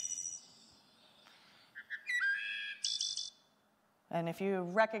thrush. And if you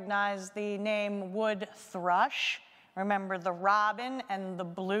recognize the name wood thrush, remember the robin and the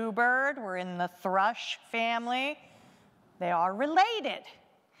bluebird were in the thrush family. They are related,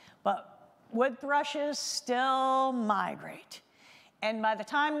 but wood thrushes still migrate. And by the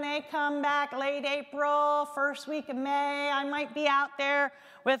time they come back late April, first week of May, I might be out there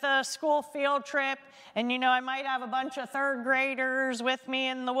with a school field trip, and I might have a bunch of third graders with me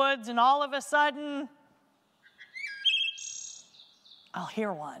in the woods, and all of a sudden, I'll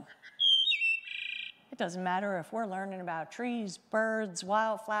hear one. It doesn't matter if we're learning about trees, birds,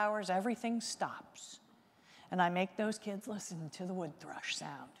 wildflowers, everything stops. And I make those kids listen to the wood thrush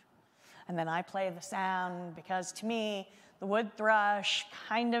sound. And then I play the sound because to me, the wood thrush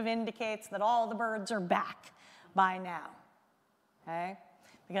kind of indicates that all the birds are back by now, okay?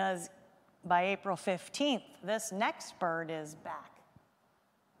 Because by April 15th, this next bird is back.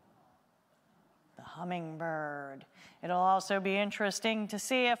 The hummingbird. It'll also be interesting to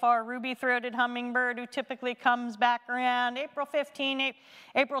see if our ruby-throated hummingbird, who typically comes back around April 15th,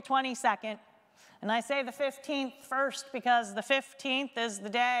 April 22nd, and I say the 15th first because the 15th is the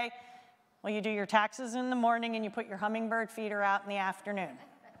day, well, you do your taxes in the morning and you put your hummingbird feeder out in the afternoon.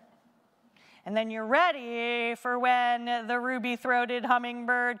 And then you're ready for when the ruby-throated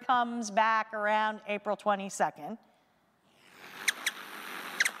hummingbird comes back around April 22nd.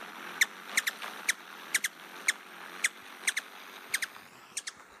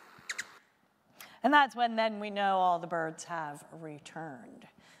 And that's when then we know all the birds have returned.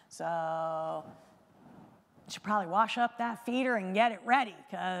 So you should probably wash up that feeder and get it ready,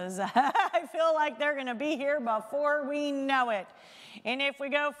 because I feel like they're going to be here before we know it. And if we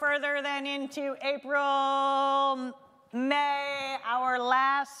go further then into April, May, our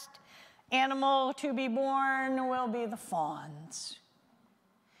last animal to be born will be the fawns.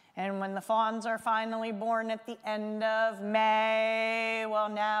 And when the fawns are finally born at the end of May, well,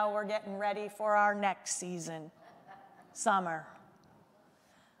 now we're getting ready for our next season, summer.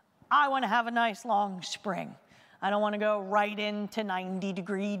 I want to have a nice long spring. I don't want to go right into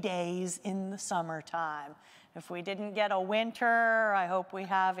 90-degree days in the summertime. If we didn't get a winter, I hope we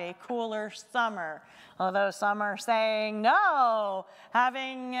have a cooler summer. Although some are saying, no,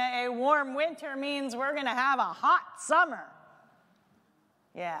 having a warm winter means we're going to have a hot summer.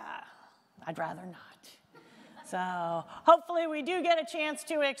 Yeah, I'd rather not. So hopefully we do get a chance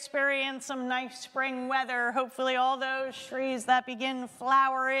to experience some nice spring weather. Hopefully all those trees that begin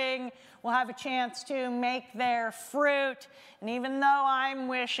flowering will have a chance to make their fruit. And even though I'm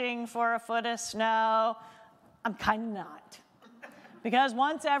wishing for a foot of snow, I'm kind of not. Because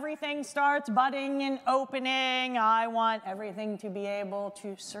once everything starts budding and opening, I want everything to be able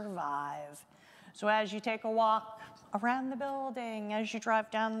to survive. So as you take a walk around the building, as you drive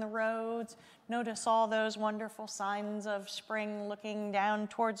down the roads, notice all those wonderful signs of spring looking down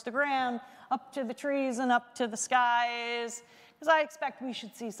towards the ground, up to the trees and up to the skies, because I expect we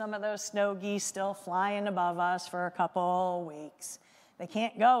should see some of those snow geese still flying above us for a couple weeks. They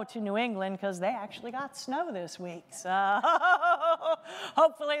can't go to New England because they actually got snow this week. So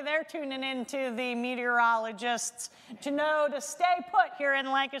hopefully they're tuning into the meteorologists to know to stay put here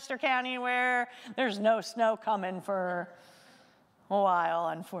in Lancaster County, where there's no snow coming for a while,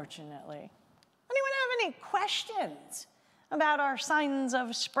 unfortunately. Anyone have any questions about our signs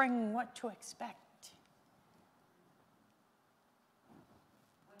of spring, what to expect?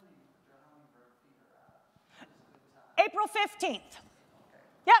 April 15th.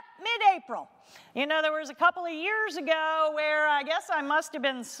 Yep, mid-April. You know, there was a couple of years ago where I guess I must have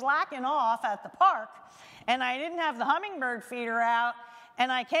been slacking off at the park, and I didn't have the hummingbird feeder out,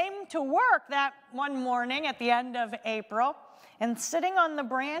 and I came to work that one morning at the end of April, and sitting on the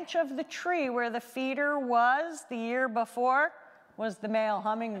branch of the tree where the feeder was the year before was the male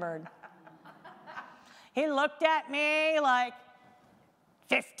hummingbird. He looked at me like,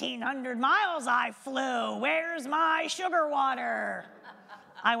 1,500 miles I flew, where's my sugar water?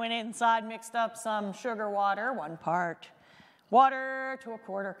 I went inside, mixed up some sugar water, 1 part water to a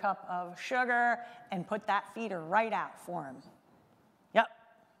 1/4 cup of sugar, and put that feeder right out for him. Yep.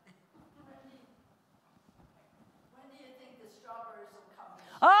 When do you think the strawberries will come?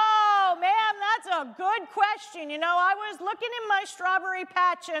 Oh, ma'am, that's a good question. You know, I was looking in my strawberry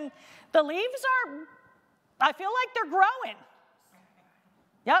patch and the leaves I feel like they're growing.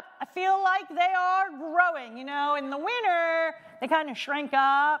 Yep, I feel like they are growing. You know, in the winter, they kind of shrink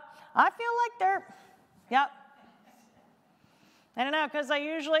up. I feel like they're, yep. I don't know, because I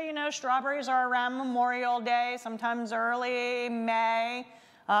usually, you know, strawberries are around Memorial Day, sometimes early May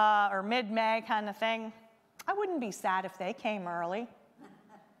or mid-May kind of thing. I wouldn't be sad if they came early.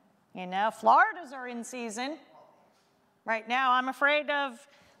 You know, Floridas are in season. Right now, I'm afraid of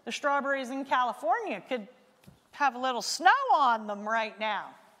the strawberries in California could have a little snow on them right now.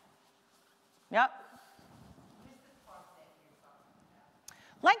 Yep.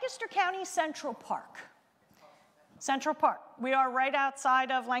 Lancaster County Central Park. Central Park. We are right outside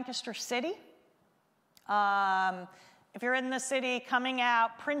of Lancaster City. If you're in the city coming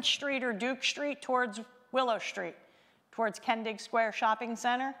out Prince Street or Duke Street towards Willow Street, towards Kendig Square Shopping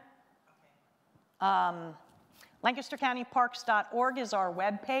Center. LancasterCountyParks.org is our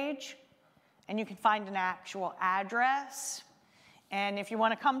webpage, and you can find an actual address. And if you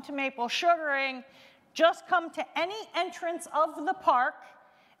want to come to maple sugaring, just come to any entrance of the park,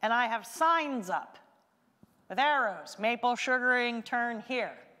 and I have signs up with arrows, maple sugaring, turn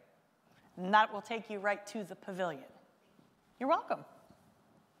here. And that will take you right to the pavilion. You're welcome.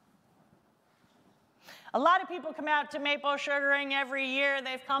 A lot of people come out to maple sugaring every year.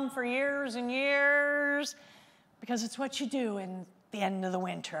 They've come for years and years because it's what you do in the end of the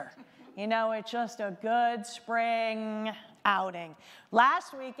winter. You know, it's just a good spring outing.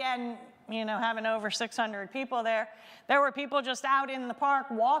 Last weekend, you know, having over 600 people there were people just out in the park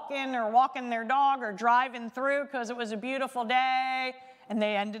walking their dog or driving through because it was a beautiful day, and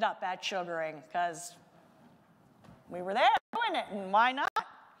they ended up at sugaring because we were there doing it, and why not?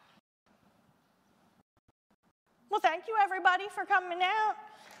 Well, thank you, everybody, for coming out.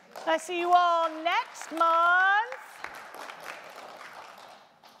 I see you all next month.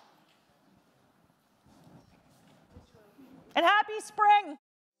 And happy spring.